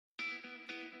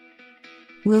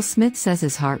Will Smith says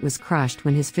his heart was crushed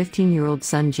when his 15-year-old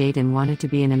son Jaden wanted to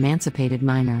be an emancipated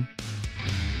minor.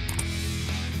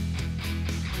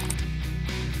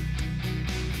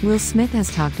 Will Smith has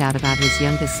talked out about his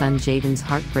youngest son Jaden's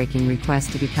heartbreaking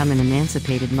request to become an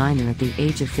emancipated minor at the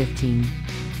age of 15.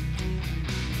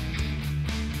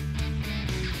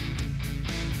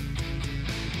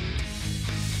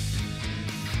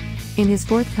 In his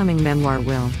forthcoming memoir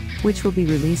Will, which will be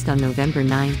released on November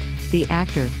 9, the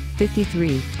actor,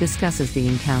 53, discusses the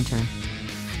encounter.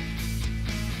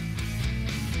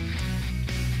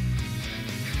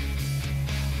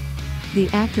 The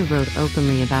actor wrote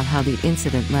openly about how the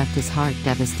incident left his heart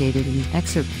devastated in an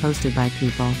excerpt posted by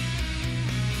People.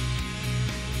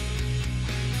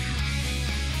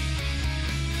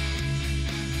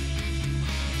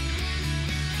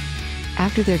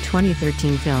 After their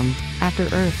 2013 film, After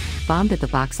Earth, bombed at the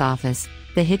box office,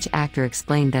 the Hitch actor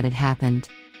explained that it happened.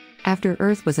 After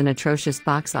Earth was an atrocious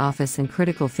box office and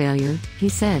critical failure, he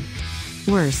said.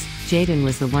 Worse, Jaden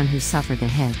was the one who suffered the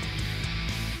hit.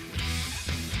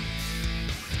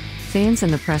 Fans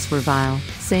and the press were vile,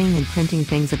 saying and printing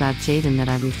things about Jaden that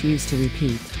I refused to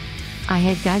repeat. I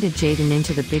had guided Jaden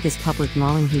into the biggest public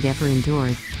mauling he'd ever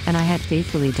endured, and I had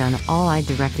faithfully done all I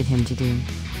directed him to do.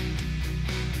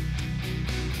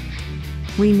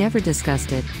 We never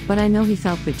discussed it, but I know he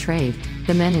felt betrayed,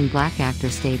 the Men in Black actor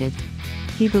stated.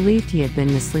 He believed he had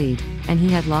been misled, and he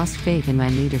had lost faith in my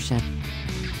leadership.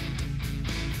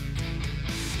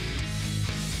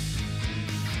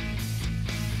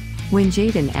 When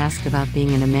Jaden asked about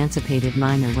being an emancipated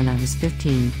minor when I was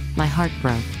 15, my heart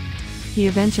broke. He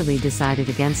eventually decided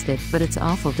against it, but it's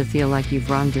awful to feel like you've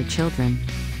wronged your children.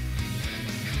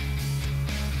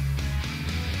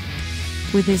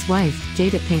 With his wife,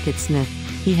 Jada Pinkett Smith,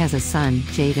 he has a son,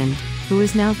 Jaden, who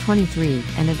is now 23,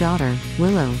 and a daughter,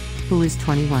 Willow, who is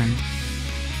 21.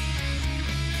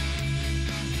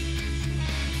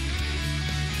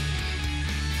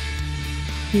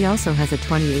 He also has a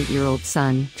 28-year-old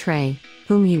son, Trey,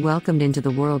 whom he welcomed into the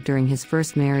world during his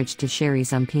first marriage to Sheree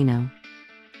Zampino.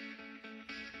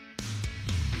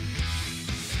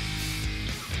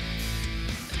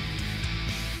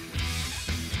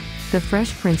 The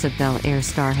Fresh Prince of Bel-Air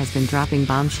star has been dropping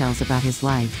bombshells about his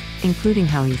life, including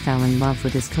how he fell in love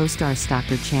with his co-star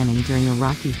Stockard Channing during a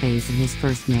rocky phase in his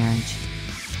first marriage.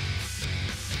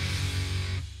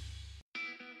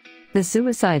 The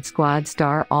Suicide Squad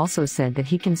star also said that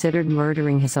he considered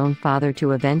murdering his own father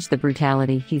to avenge the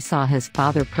brutality he saw his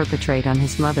father perpetrate on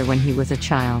his mother when he was a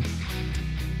child.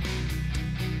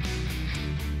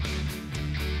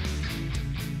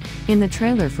 In the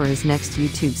trailer for his next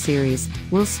YouTube series,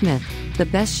 Will Smith, The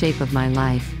Best Shape of My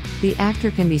Life, the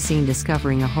actor can be seen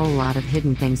discovering a whole lot of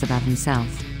hidden things about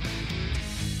himself.